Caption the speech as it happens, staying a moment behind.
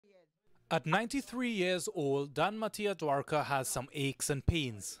At 93 years old, Danmatia Dwarka has some aches and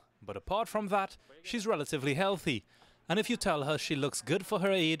pains. But apart from that, she's relatively healthy. And if you tell her she looks good for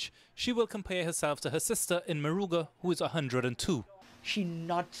her age, she will compare herself to her sister in Maruga, who is 102. She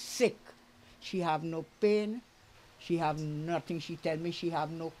not sick. She have no pain. She have nothing. She tell me she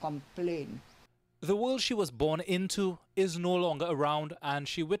have no complaint. The world she was born into is no longer around, and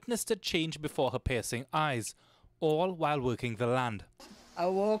she witnessed it change before her piercing eyes, all while working the land. I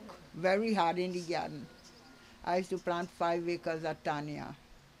work very hard in the garden. I used to plant 5 acres of tania,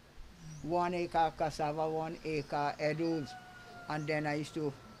 1 acre cassava, 1 acre edus, and then I used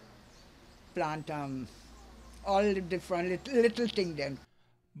to plant all the different little things then.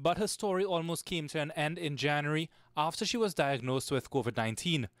 But her story almost came to an end in January after she was diagnosed with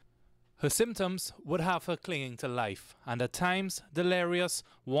COVID-19. Her symptoms would have her clinging to life and at times delirious,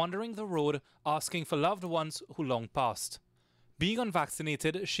 wandering the road asking for loved ones who long passed. Being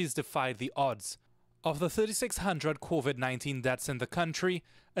unvaccinated, she's defied the odds. Of the 3,600 COVID-19 deaths in the country,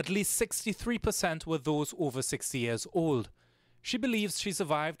 at least 63% were those over 60 years old. She believes she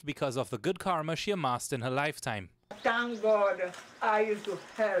survived because of the good karma she amassed in her lifetime. Thank God I used to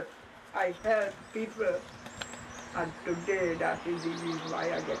help. I help people. And today that is the reason why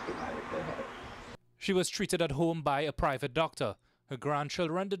I get a little help. She was treated at home by a private doctor. Her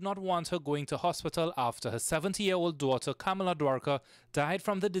grandchildren did not want her going to hospital after her 70-year-old daughter Kamala Dwarka died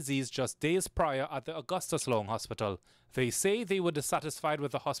from the disease just days prior at the Augustus Long Hospital. They say they were dissatisfied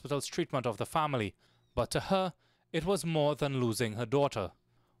with the hospital's treatment of the family, but to her, it was more than losing her daughter.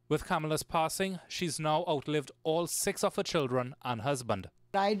 With Kamala's passing, she's now outlived all 6 of her children and husband.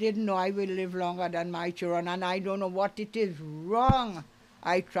 I didn't know I will live longer than my children, and I don't know what it is wrong.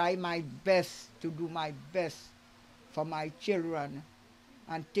 I try my best to do my best for my children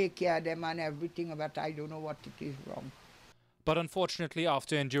and take care of them and everything, but I don't know what it is wrong. But unfortunately,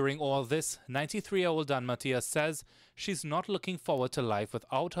 after enduring all this, 93-year-old Danmatia says she's not looking forward to life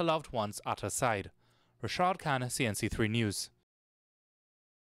without her loved ones at her side. Rishard Khan, CNC3 News.